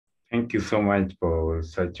Thank you so much for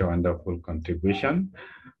such a wonderful contribution.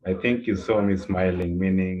 I think you saw me smiling,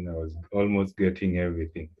 meaning I was almost getting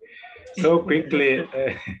everything. So quickly,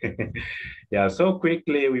 yeah, so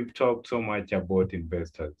quickly we've talked so much about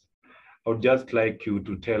investors. I would just like you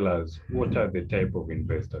to tell us what are the type of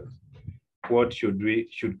investors? What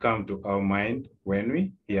should come to our mind when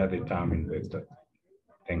we hear the term investor?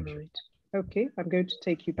 Thank you. Right. Okay, I'm going to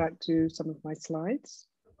take you back to some of my slides.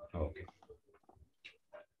 Okay.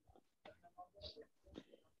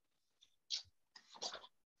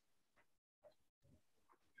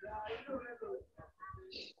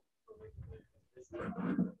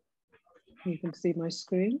 You can see my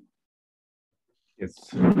screen. Yes.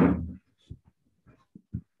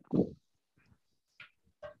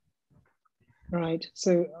 Right,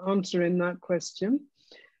 so answering that question,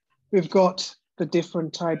 we've got the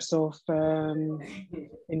different types of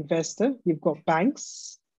investor. You've got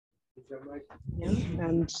banks, yeah?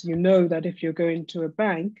 And you know that if you're going to a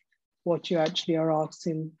bank, what you actually are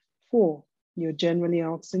asking for. You're generally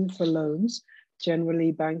asking for loans.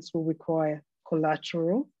 Generally, banks will require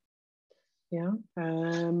collateral, yeah?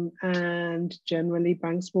 And generally,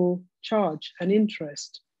 banks will charge an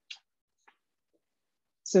interest.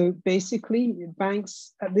 So basically,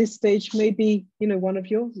 banks at this stage may be, one of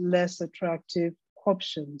your less attractive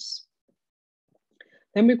options.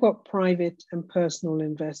 Then we've got private and personal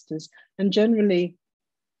investors. And generally,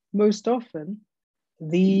 most often,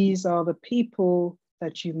 these are the people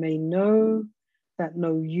that you may know, that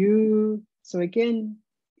know you. So again,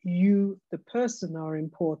 you, the person, are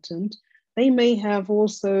important. They may have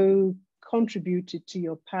also contributed to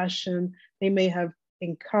your passion. They may have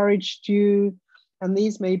encouraged you. And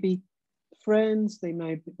these may be friends, they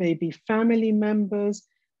may be family members,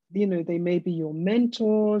 they may be your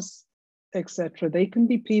mentors, etc. They can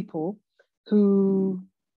be people who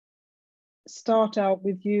start out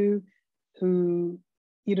with you, who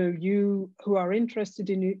who are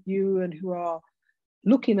interested in you and who are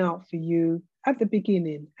looking out for you at the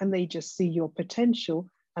beginning, and they just see your potential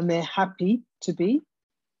and they're happy to be,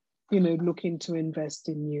 looking to invest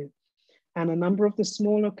in you. And a number of the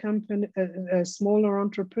smaller smaller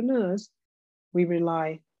entrepreneurs, we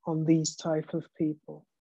rely on these type of people.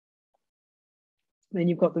 Then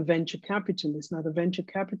you've got the venture capitalists. Now, the venture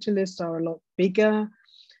capitalists are a lot bigger.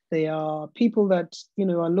 They are people that,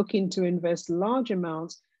 are looking to invest large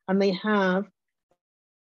amounts, and they have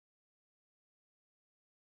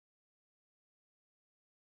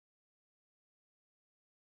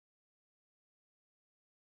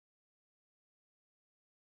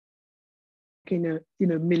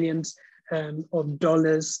millions of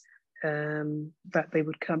dollars that they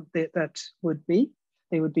would come they would be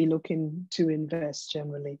looking to invest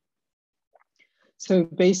generally. So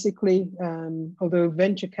basically, although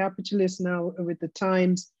venture capitalists now with the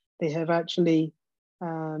times, they have actually,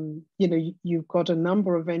 you've got a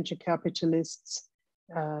number of venture capitalists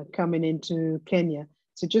coming into Kenya.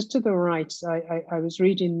 So just to the right, I was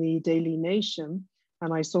reading the Daily Nation,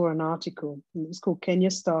 and I saw an article. It's called Kenya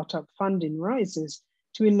Startup Funding Rises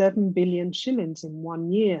to 11 billion shillings in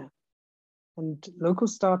 1 year. And local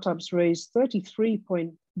startups raised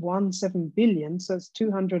 33.17 billion, so it's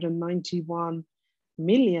 $291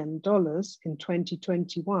 million in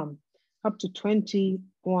 2021, up to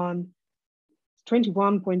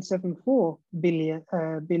 21.74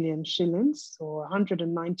 billion shillings, or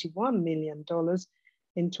 $191 million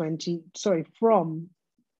in 2020.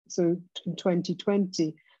 So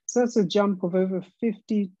that's a jump of over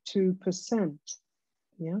 52%.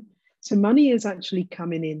 Yeah. So money is actually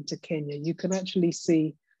coming into Kenya. You can actually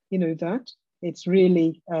see, that it's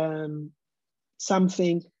really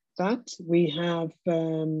something that we have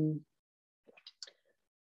a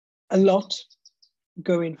lot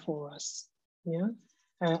going for us. Yeah.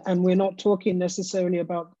 And we're not talking necessarily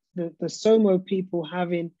about the SOMO people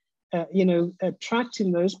having,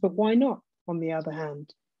 attracting those, but why not, on the other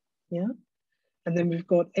hand? Yeah. And then we've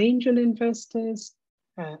got angel investors,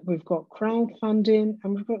 we've got crowdfunding,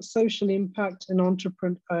 and we've got social impact and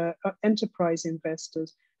enterprise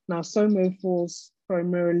investors. Now, SOMO falls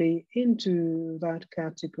primarily into that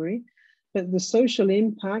category, but the social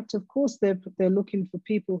impact, of course, they're looking for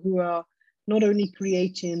people who are not only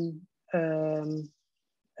creating a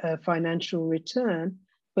financial return,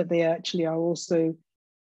 but they actually are also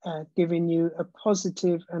giving you a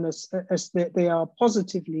positive, and they are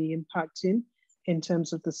positively impacting in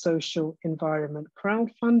terms of the social environment.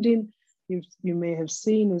 Crowdfunding, you may have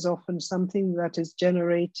seen, is often something that is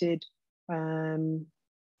generated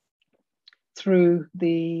through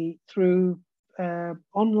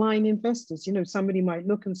online investors. Somebody might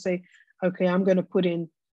look and say, okay, I'm going to put in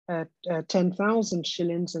 10,000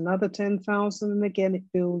 shillings, another 10,000, and again it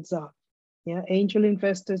builds up. Yeah, angel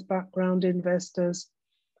investors, background investors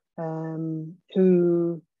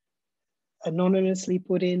who anonymously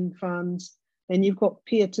put in funds. Then you've got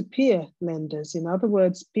peer-to-peer lenders. In other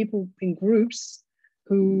words, people in groups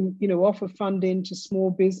who offer funding to small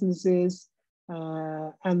businesses,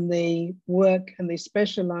 and they work and they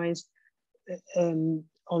specialize on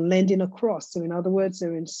lending across. So in other words,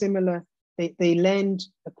 they're in similar, they lend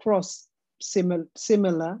across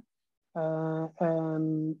similar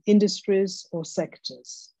industries or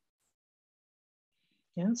sectors.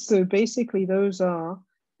 Yeah, so basically those are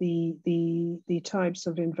the types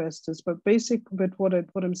of investors. But what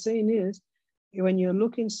I'm saying is, when you're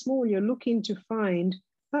looking small, you're looking to find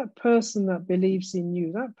that person that believes in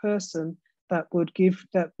you, that person that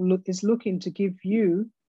is looking to give you,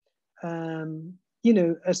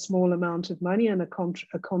 a small amount of money and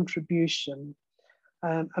a contribution.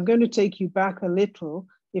 I'm going to take you back a little,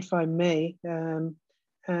 if I may,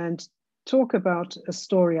 and talk about a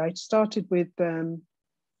story. I started with,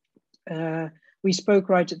 we spoke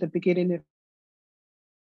right at the beginning of,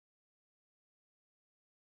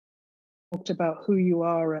 talked about who you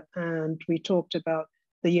are, and we talked about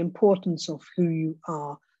the importance of who you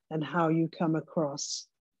are and how you come across.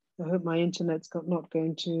 I hope my internet's not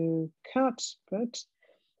going to cut, but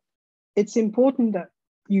it's important that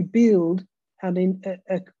you build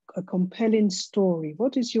a compelling story.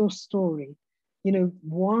 What is your story?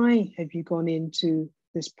 Why have you gone into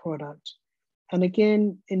this product? And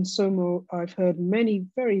again, in Somo, I've heard many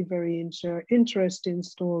very, very interesting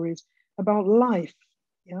stories about life,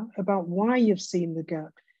 yeah, about why you've seen the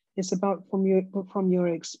gap. It's about from your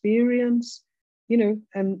experience,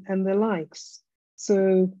 and the likes.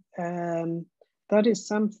 So that is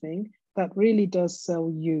something that really does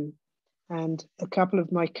sell you. And a couple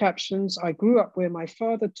of my captions, I grew up where my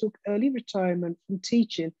father took early retirement from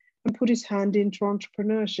teaching and put his hand into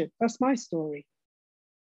entrepreneurship. That's my story.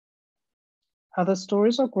 Other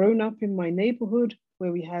stories are grown up in my neighborhood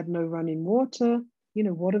where we had no running water.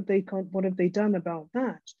 What have they done about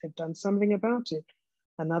that? They've done something about it.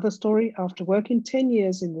 Another story, after working 10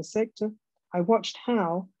 years in the sector, I watched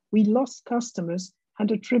how we lost customers and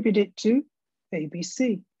attributed it to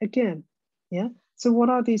ABC again. Yeah. So what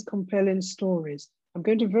are these compelling stories? I'm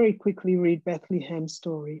going to very quickly read Bethlehem's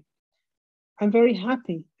story. I'm very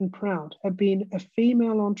happy and proud of being a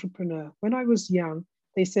female entrepreneur. When I was young,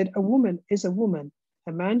 they said a woman is a woman.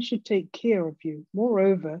 A man should take care of you.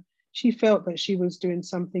 Moreover, she felt that she was doing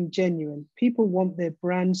something genuine. People want their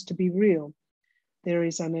brands to be real. There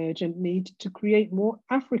is an urgent need to create more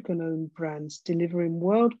African-owned brands, delivering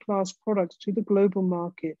world-class products to the global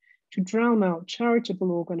market, to drown out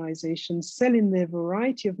charitable organizations selling their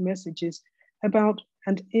variety of messages about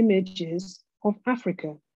and images of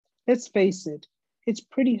Africa. Let's face it, it's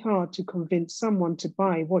pretty hard to convince someone to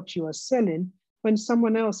buy what you are selling when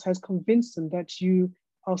someone else has convinced them that you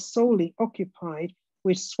are solely occupied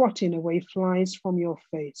with swatting away flies from your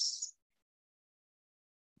face.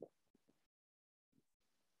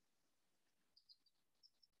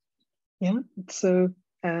 Yeah, so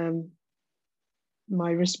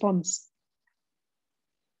my response.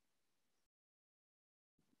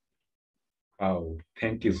 Wow,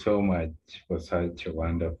 thank you so much for such a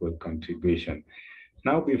wonderful contribution.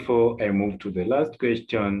 Now, before I move to the last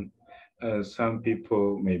question, some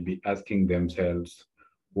people may be asking themselves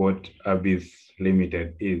what Abyss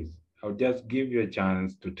Limited is. I'll just give you a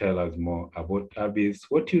chance to tell us more about Abyss,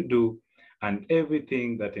 what you do, and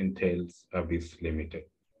everything that entails Abyss Limited.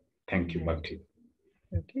 Thank you, back to you.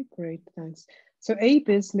 Okay, great, thanks. So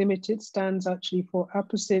ABIS Limited stands actually for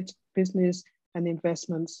Apposite Business and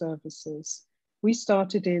Investment Services. We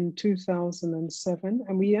started in 2007,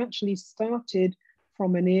 and we actually started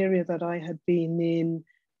from an area that I had been in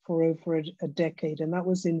for over a decade, and that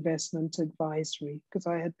was investment advisory, because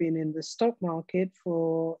I had been in the stock market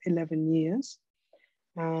for 11 years.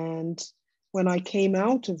 And when I came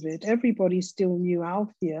out of it, everybody still knew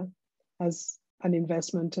Althea as an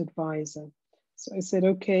investment advisor. So I said,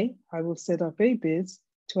 okay, I will set up ABIS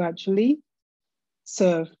to actually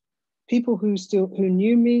serve people who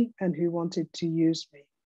knew me and who wanted to use me.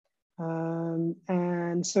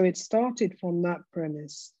 And so it started from that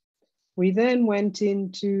premise. We then went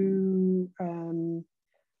into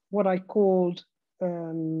what I called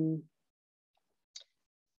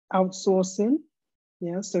outsourcing.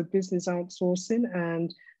 Yeah, so business outsourcing.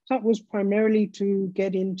 And that was primarily to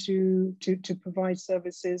get into, to provide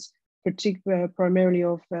services, primarily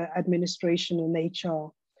of administration and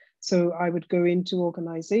HR. So I would go into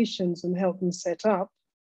organizations and help them set up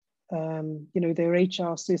their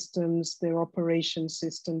HR systems, their operation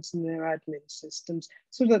systems, and their admin systems,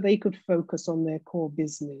 so that they could focus on their core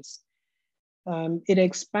business. It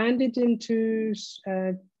expanded into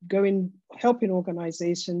helping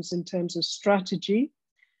organizations in terms of strategy,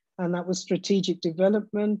 and that was strategic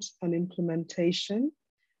development and implementation.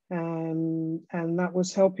 And that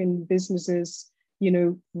was helping businesses,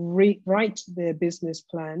 write their business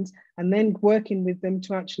plans and then working with them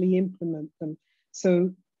to actually implement them.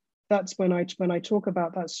 So that's when I talk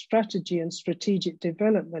about that strategy and strategic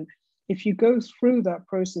development. If you go through that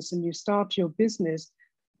process and you start your business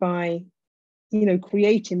by,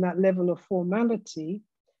 creating that level of formality,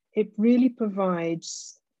 it really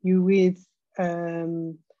provides you with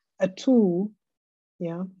a tool,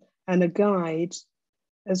 and a guide,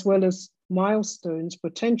 as well as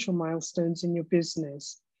potential milestones in your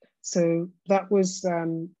business. So that was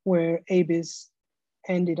where ABIS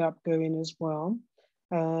ended up going as well.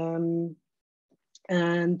 And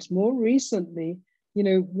more recently,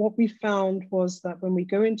 what we found was that when we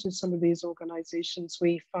go into some of these organizations,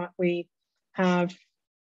 we have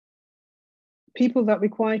people that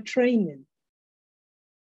require training.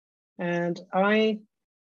 And I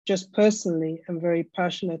just personally am very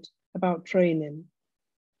passionate about training.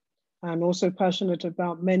 I'm also passionate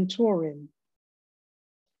about mentoring.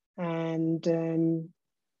 And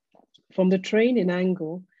from the training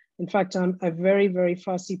angle, in fact, I'm a very, very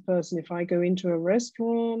fussy person. If I go into a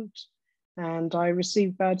restaurant and I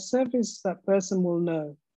receive bad service, that person will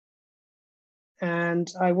know.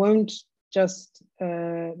 And I won't just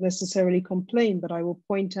necessarily complain, but I will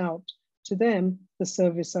point out to them the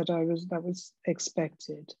service that was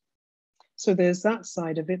expected. So there's that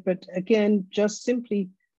side of it. But again, just simply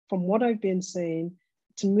from what I've been saying,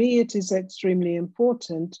 to me, it is extremely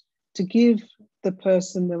important to give the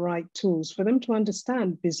person the right tools for them to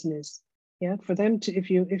understand business. Yeah, for them to, if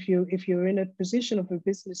you're in a position of a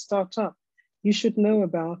business startup, you should know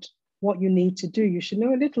about what you need to do. You should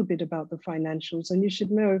know a little bit about the financials, and you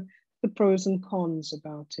should know the pros and cons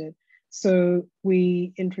about it. So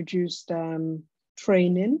we introduced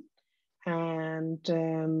training, and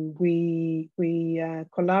we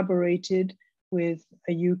collaborated with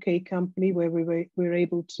a UK company where we were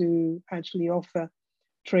able to actually offer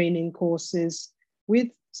training courses with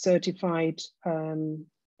certified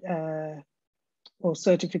or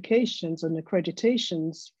certifications and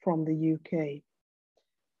accreditations from the UK.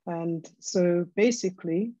 And so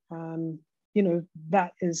basically,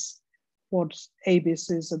 that is what ABIS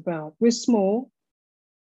is about. We're small,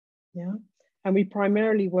 and we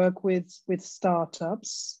primarily work with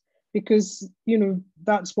startups because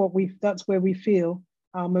that's where we feel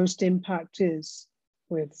our most impact is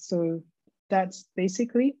with. So that's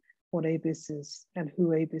basically what ABIS is and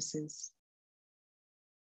who ABIS is.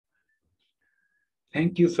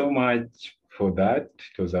 Thank you so much for that.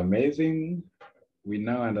 It was amazing. We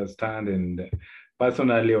now understand, and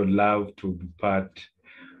personally, I would love to be part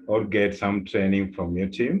or get some training from your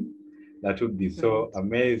team. That would be so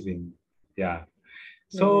amazing. Yeah.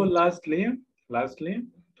 So lastly,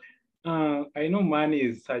 I know money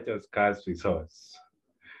is such a scarce resource,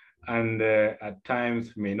 and at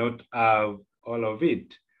times may not have all of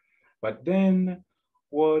it. But then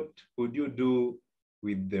what would you do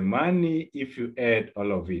with the money if you had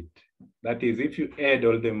all of it? That is, if you had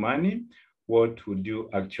all the money, what would you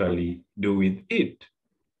actually do with it?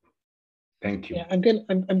 Thank you. Yeah, I'm going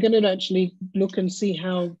to actually look and see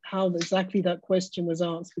how exactly that question was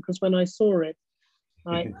asked, because when I saw it,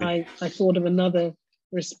 I thought of another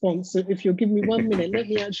response. So if you'll give me 1 minute, let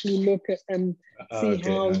me actually look at and see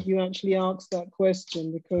how you actually asked that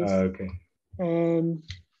question, because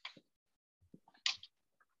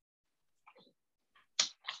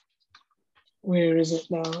where is it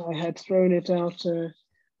now? I had thrown it out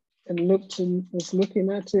and looked and was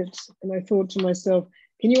looking at it, and I thought to myself,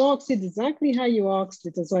 can you ask it exactly how you asked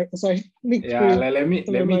it as I flicked through let me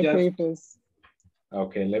just, papers?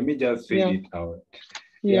 Okay, let me just read it out.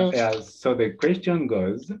 Yeah. So the question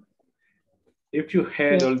goes, if you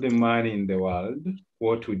had all the money in the world,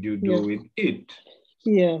 what would you do with it?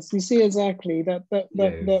 Yes, you see exactly that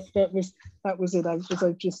was it. As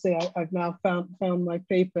I just say, I've now found my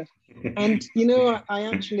paper, and I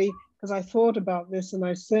actually, because I thought about this and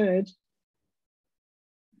I said,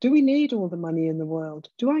 do we need all the money in the world?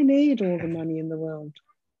 Do I need all the money in the world?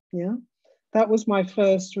 Yeah, that was my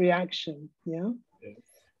first reaction. Yeah,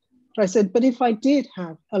 I said, but if I did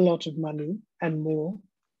have a lot of money and more,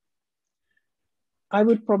 I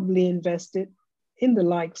would probably invest it in the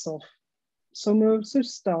likes of some of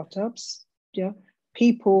startups,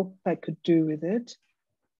 people that could do with it.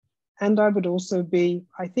 And I would also be,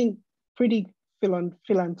 I think, pretty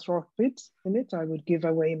philanthropic in it. I would give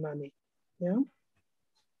away money. Yeah.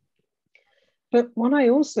 But what I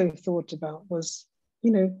also thought about was,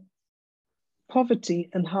 poverty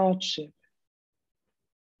and hardship.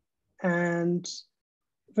 And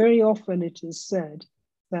very often it is said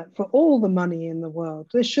that for all the money in the world,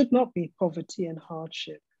 there should not be poverty and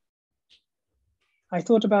hardship. I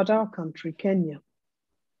thought about our country, Kenya.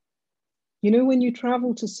 When you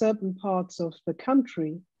travel to certain parts of the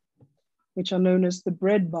country, which are known as the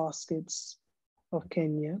bread baskets of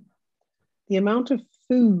Kenya, the amount of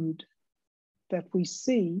food that we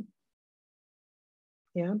see,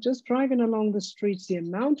 just driving along the streets, the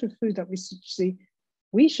amount of food that we see,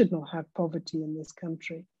 we should not have poverty in this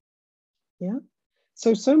country. Yeah.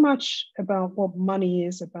 So much about what money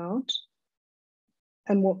is about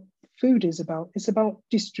and what food is about. It's about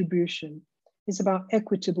distribution. It's about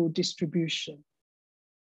equitable distribution.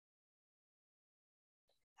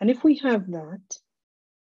 And if we have that,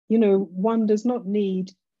 one does not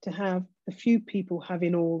need to have a few people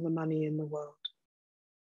having all the money in the world.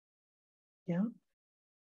 Yeah.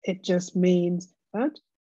 It just means that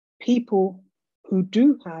people who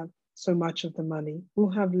do have so much of the money will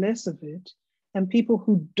have less of it, and people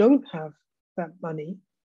who don't have that money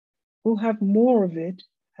will have more of it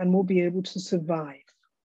and will be able to survive.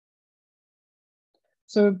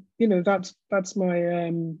 So, that's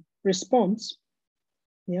my response.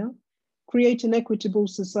 Yeah. Create an equitable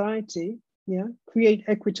society. Yeah. Create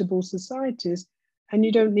equitable societies. And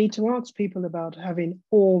you don't need to ask people about having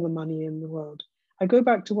all the money in the world. I go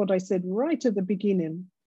back to what I said right at the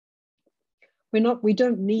beginning. We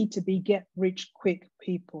don't need to be get rich quick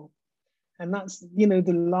people. And that's,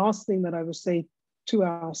 the last thing that I would say to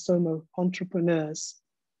our SOMO entrepreneurs.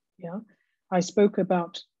 Yeah. I spoke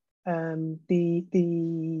about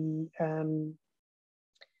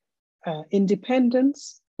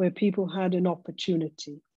independence, where people had an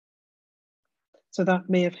opportunity. So that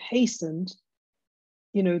may have hastened,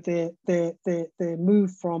 their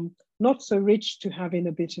move from not so rich to having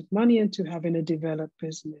a bit of money and to having a developed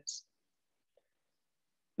business.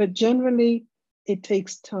 But generally, it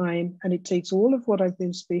takes time, and it takes all of what I've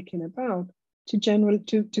been speaking about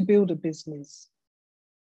to build a business.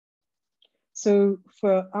 So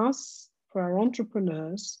for us, for our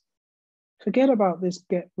entrepreneurs, forget about this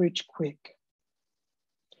get rich quick.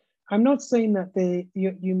 I'm not saying that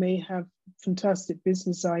you may have fantastic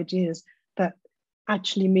business ideas that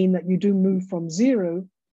actually mean that you do move from zero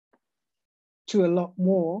to a lot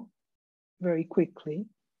more very quickly.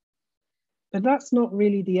 But that's not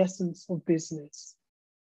really the essence of business.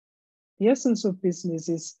 The essence of business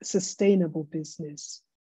is sustainable business.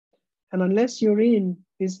 And unless you're in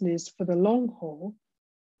business for the long haul,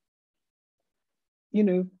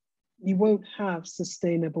 you won't have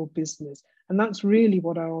sustainable business. And that's really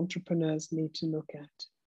what our entrepreneurs need to look at.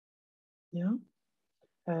 Yeah.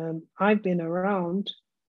 I've been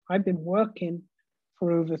working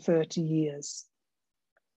for over 30 years.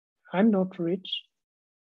 I'm not rich.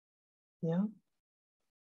 Yeah.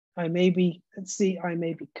 I may be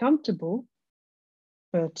comfortable,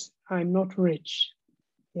 but I'm not rich.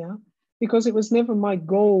 Yeah. Because it was never my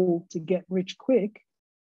goal to get rich quick.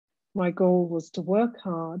 My goal was to work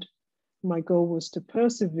hard. My goal was to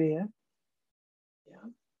persevere. Yeah.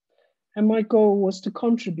 And my goal was to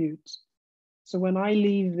contribute. So when I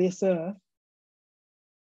leave this earth,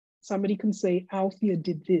 somebody can say, Althea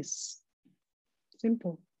did this.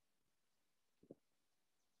 Simple.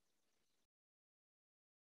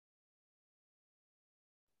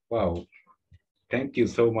 Wow. Thank you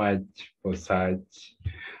so much for such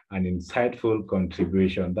an insightful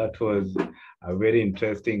contribution. That was a very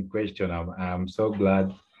interesting question. I'm so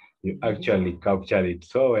glad you actually captured it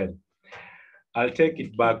so well. I'll take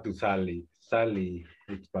it back to Sally. Sally,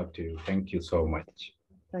 it's back to you. Thank you so much.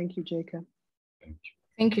 Thank you, Jacob. Thank you.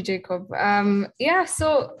 Thank you, Jacob.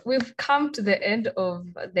 So we've come to the end of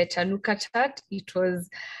the Chanuka Chat. It was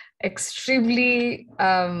extremely,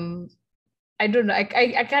 I don't know,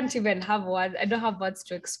 I can't even have words. I don't have words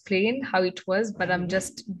to explain how it was, but I'm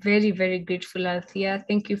just very, very grateful, Althea.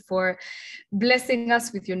 Thank you for blessing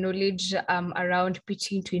us with your knowledge around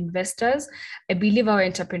pitching to investors. I believe our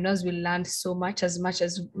entrepreneurs will learn so much as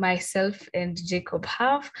myself and Jacob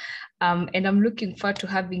have. And I'm looking forward to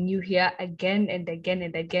having you here again and again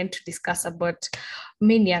and again to discuss about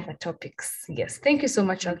many other topics. Yes, thank you so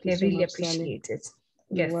much, Althea. I really appreciate it.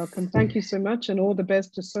 You're welcome. Thank you so much, and all the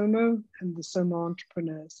best to SOMO and the SOMO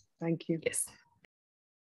entrepreneurs. Thank you. Yes.